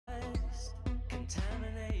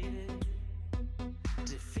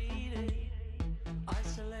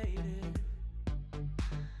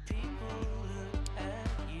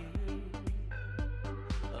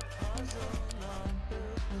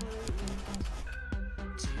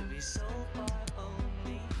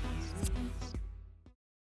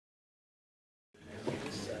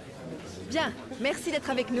Bien, merci d'être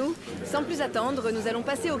avec nous. Sans plus attendre, nous allons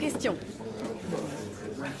passer aux questions.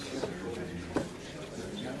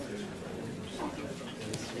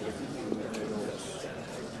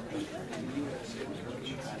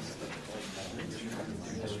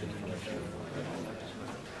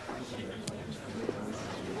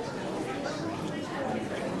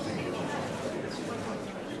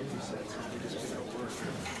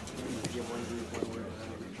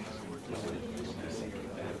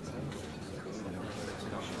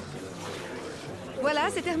 Voilà,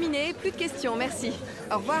 c'est terminé. Plus de questions, merci.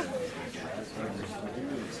 Au revoir.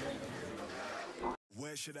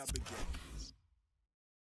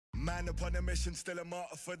 Man upon a mission, still a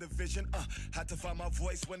martyr for the vision. Had to find my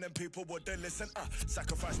voice when them people wouldn't listen.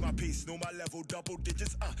 Sacrifice my peace, know my level, double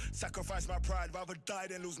digits. Sacrifice my pride, rather die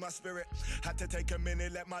than lose my spirit. Had to take a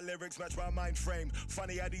minute, let my lyrics match my mind frame.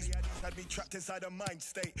 Funny how these had me trapped inside a mind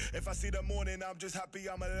state. If I see the morning, I'm just happy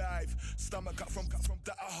I'm alive. Stomach cut from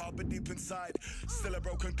that I harbor deep inside. Still a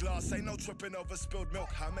broken glass, ain't no tripping over spilled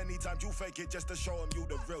milk. How many times you fake it just to show them you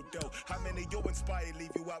the real deal? How many you inspire,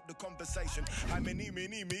 leave you out the conversation? How many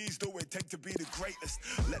me's do it take to be the greatest?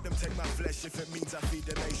 Let them take my flesh if it means I feed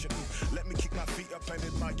the nation. Let me kick my feet up and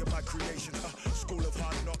admire my creations. School of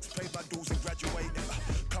hard knocks, paid my dues and graduated.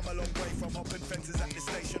 Come a long way from hopping fences at the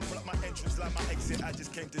station. Pull up my entrance like my exit, I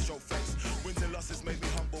just came to show face. Wins and losses made me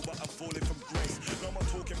humble, but I'm falling from grace. No more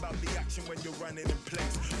talking about the action when you're running in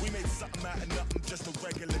place. We made something out of nothing, just a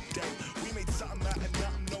regular day. We made something out of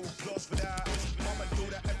nothing, no applause for that. Mama do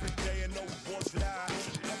that every day and no awards for that.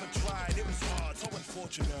 Never tried, it was hard, so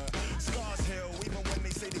unfortunate. Scars heal even when they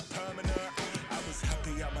say they're permanent. I was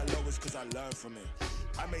happy at my lowest cause I learned from it.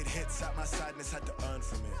 I made hits at my sadness, had to earn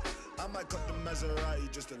from it. I might cut the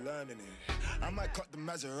Maserati just to learn in it. I might cut the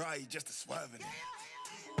Maserati just to swerve in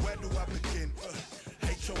it. Where do I begin?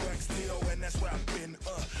 H-O-X-T-O-N, that's where I've been.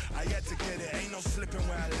 I had to get it, ain't no slipping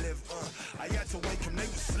where I live. I had to wake him, they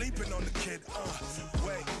was sleeping on the kid.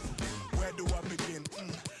 Wait, where do I begin?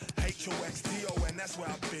 H-O-X-T-O-N, that's where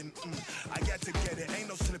I've been. I had to get it, ain't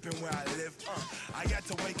no slipping where I live. I had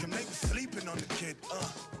to wake him, they was sleeping on the kid.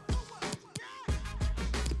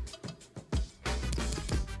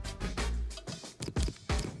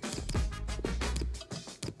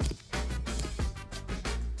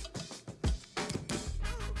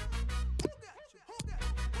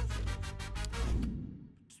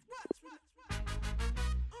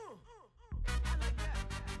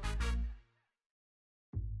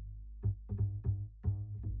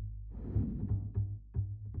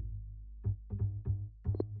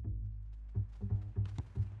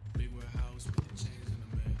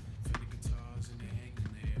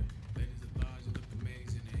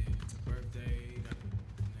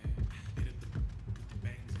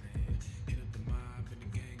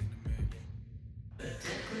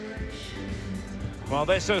 Well,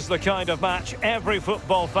 this is the kind of match every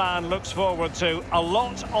football fan looks forward to. A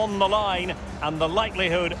lot on the line and the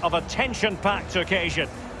likelihood of a tension-packed occasion.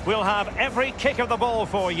 We'll have every kick of the ball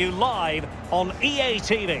for you live on EA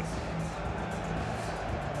TV.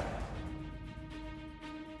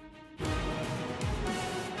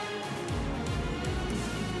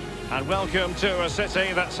 And welcome to a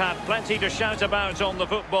city that's had plenty to shout about on the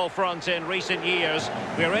football front in recent years.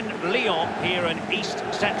 We're in Lyon, here in East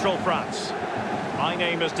Central France. My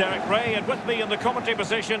name is Derek Ray, and with me in the commentary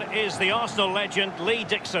position is the Arsenal legend Lee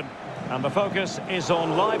Dixon. And the focus is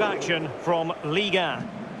on live action from Ligue 1.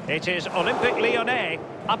 It is Olympique Lyonnais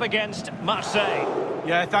up against Marseille.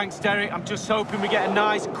 Yeah, thanks, Derek. I'm just hoping we get a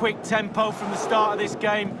nice, quick tempo from the start of this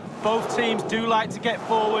game. Both teams do like to get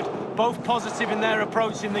forward, both positive in their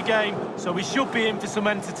approach in the game, so we should be in for some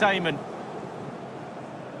entertainment.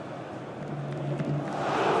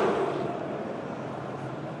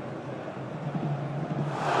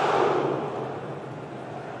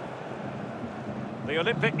 The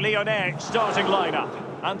Olympique Lyonnais starting lineup.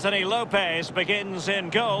 Anthony Lopez begins in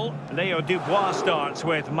goal. Leo Dubois starts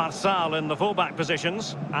with Marçal in the fullback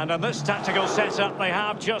positions. And in this tactical setup, they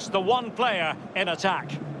have just the one player in attack.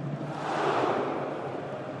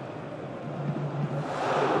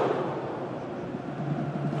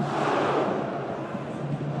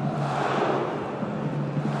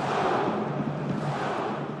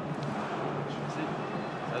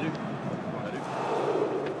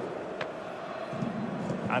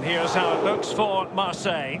 And here's how it looks for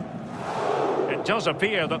Marseille. It does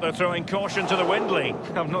appear that they're throwing caution to the wind, Lee.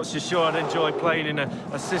 I'm not so sure I'd enjoy playing in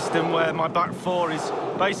a system where my back four is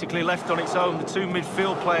basically left on its own. The two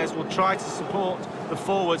midfield players will try to support the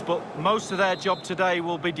forwards, but most of their job today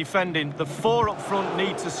will be defending. The four up front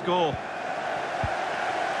need to score.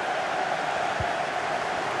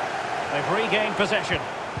 They've regained possession.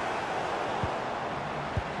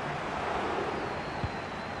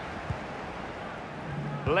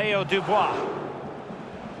 Leo Dubois.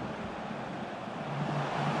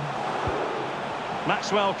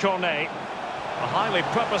 Maxwell Cornet. A highly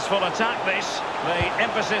purposeful attack this. The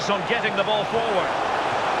emphasis on getting the ball forward.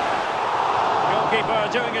 Goalkeeper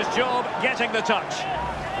doing his job, getting the touch.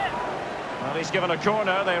 Well, he's given a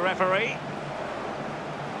corner, the referee.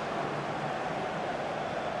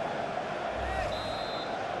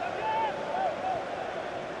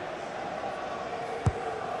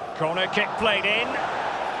 Corner kick played in.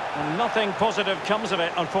 And nothing positive comes of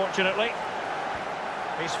it, unfortunately.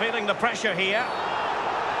 He's feeling the pressure here.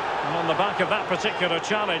 And on the back of that particular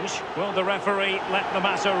challenge, will the referee let the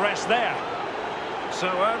matter rest there? So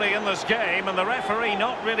early in this game, and the referee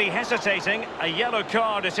not really hesitating. A yellow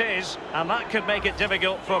card it is, and that could make it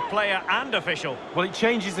difficult for player and official. Well, it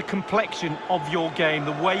changes the complexion of your game,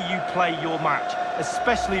 the way you play your match,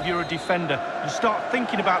 especially if you're a defender. You start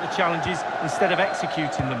thinking about the challenges instead of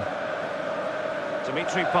executing them.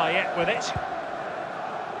 Dimitri Payet with it.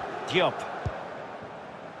 Diop.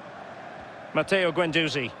 Matteo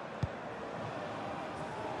Guendouzi.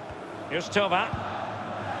 Here's Tova.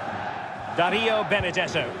 Dario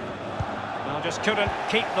Benedetto. Well, just couldn't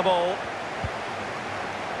keep the ball.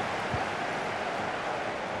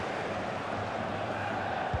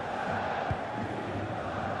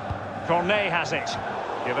 Cornet has it.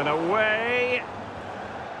 Given away.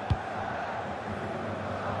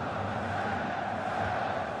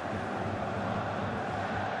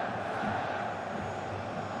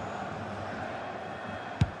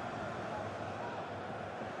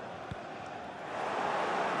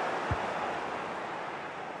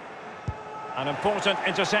 An important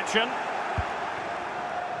interception.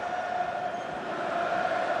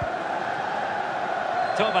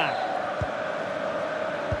 Tova.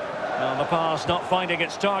 Well, the pass not finding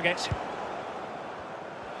its target.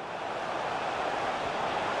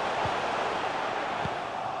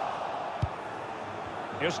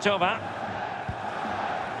 Here's Tova.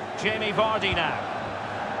 Jamie Vardy now.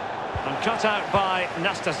 And cut out by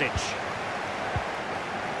Nastasic.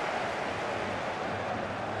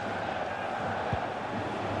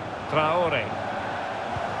 Traore.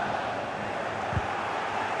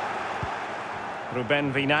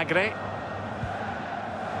 Ruben Vinagre.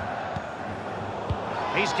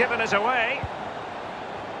 He's given it away.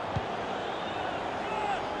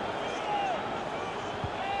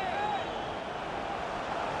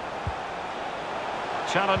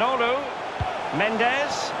 Çalhanoğlu.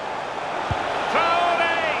 Mendes. Traore!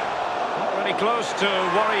 Not really close to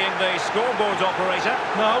worrying the scoreboard operator.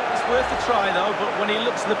 No, it's worth a try though, but when he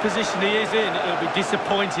looks at the position he is in, he'll be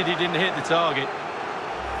disappointed he didn't hit the target.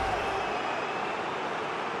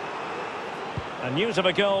 And news of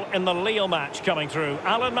a goal in the Lille match coming through.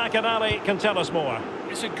 Alan McAnally can tell us more.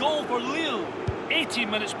 It's a goal for Lille. 18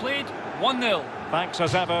 minutes played, 1-0. Thanks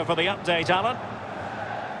as ever for the update, Alan.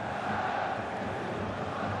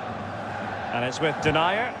 And it's with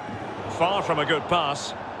Denier. Far from a good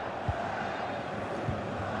pass.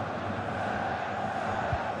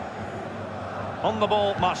 On the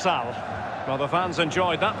ball, Marçal. Well, the fans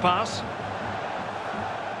enjoyed that pass.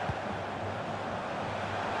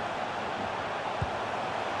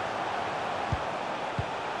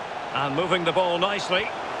 And moving the ball nicely.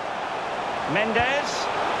 Mendes.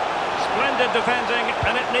 Splendid defending,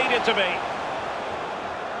 and it needed to be.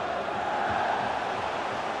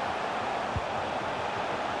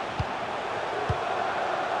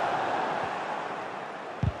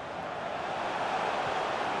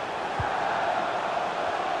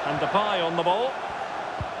 And Depay on the ball.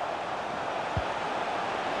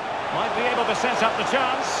 Might be able to set up the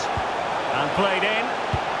chance. And played in.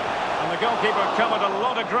 And the goalkeeper covered a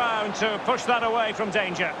lot of ground to push that away from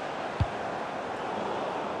danger.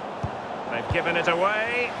 They've given it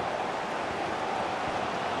away.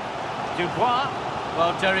 Dubois.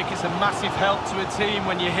 Well, Derek, it's a massive help to a team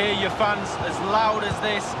when you hear your fans as loud as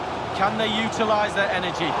this. Can they utilise their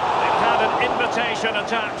energy? They've had an invitation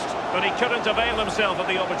attached, but he couldn't avail himself of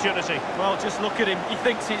the opportunity. Well, just look at him. He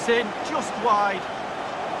thinks it's in, just wide.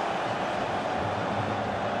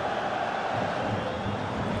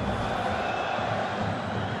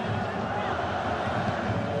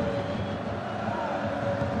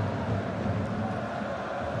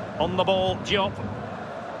 On the ball, Diop.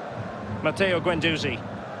 Matteo Guendouzi.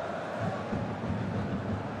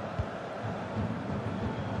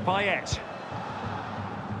 Payet.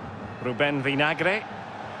 Ruben Vinagre.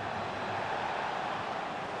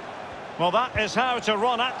 Well, that is how to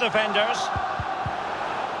run at defenders.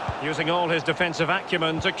 Using all his defensive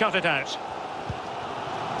acumen to cut it out.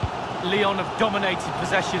 Lyon have dominated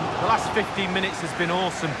possession. The last 15 minutes has been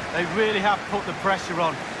awesome. They really have put the pressure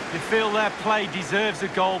on. You feel their play deserves a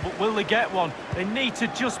goal, but will they get one? They need to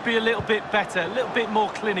just be a little bit better, a little bit more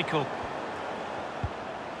clinical.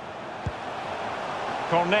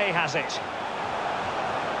 Cornet has it.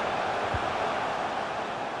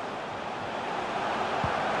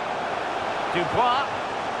 Dubois,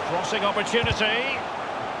 crossing opportunity.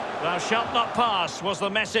 Thou shalt not pass, was the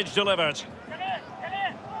message delivered.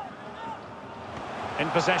 In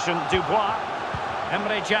possession, Dubois.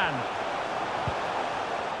 Emre Can.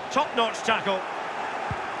 Top-notch tackle.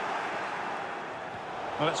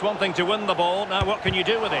 Well, it's one thing to win the ball, now what can you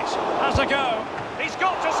do with it? Has a go. He's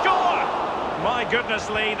got to score! My goodness,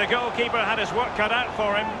 Lee, the goalkeeper had his work cut out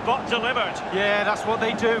for him, but delivered. Yeah, that's what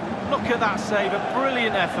they do. Look at that save, a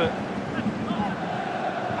brilliant effort.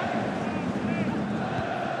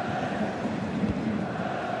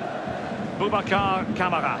 Boubacar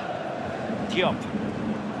Kamara. Diop.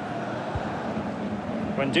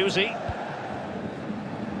 Guendouzi.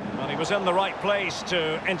 Well, he was in the right place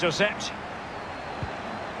to intercept.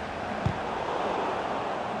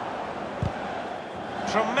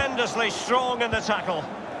 Tremendously strong in the tackle.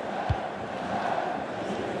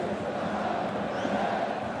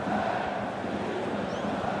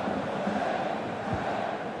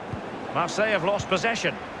 Marseille have lost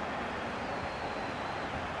possession.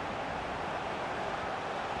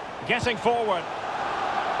 Getting forward.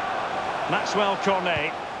 Maxwell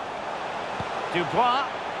Cornet. Dubois.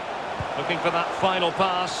 Looking for that final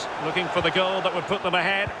pass. Looking for the goal that would put them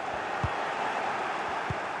ahead.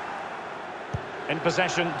 In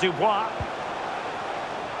possession, Dubois.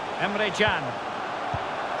 Emre Can.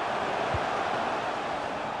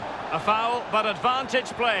 A foul, but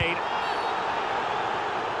advantage played.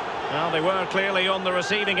 Well, they were clearly on the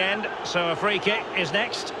receiving end, so a free kick is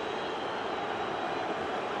next.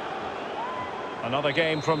 Another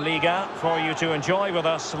game from Liga for you to enjoy with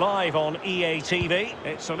us live on EA TV.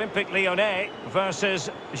 It's Olympique Lyonnais versus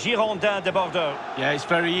Girondins de Bordeaux. Yeah, it's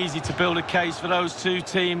very easy to build a case for those two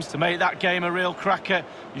teams to make that game a real cracker.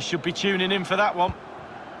 You should be tuning in for that one.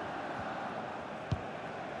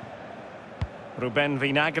 Ruben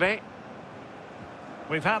Vinagre.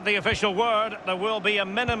 We've had the official word. There will be a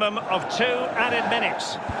minimum of 2 added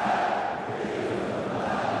minutes.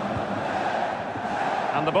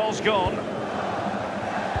 And the ball's gone.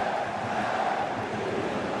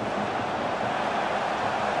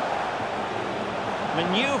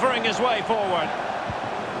 Manoeuvring his way forward.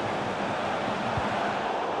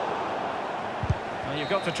 Well, you've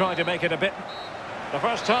got to try to make it a bit. The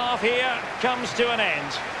first half here comes to an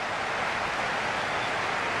end.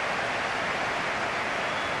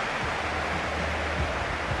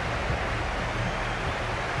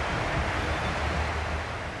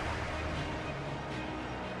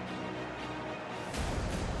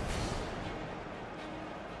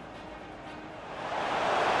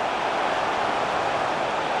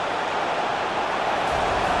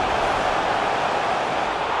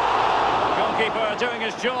 Doing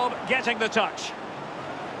his job, getting the touch.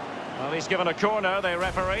 Well, he's given a corner, the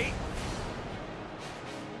referee.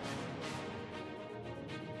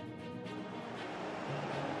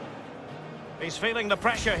 He's feeling the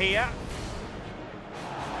pressure here.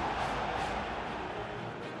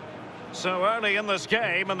 So early in this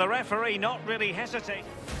game, and the referee not really hesitating.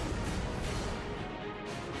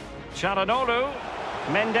 Çalhanoğlu,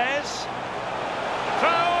 Mendes.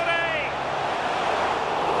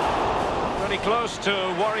 Close to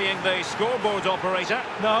worrying the scoreboard operator.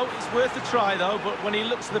 No, it's worth a try though, but when he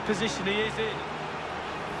looks at the position he is in. It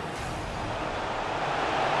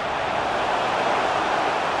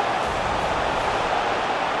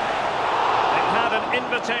had an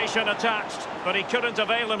invitation attached, but he couldn't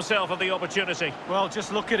avail himself of the opportunity. Well,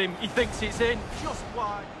 just look at him. He thinks it's in. Just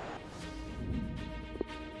wide.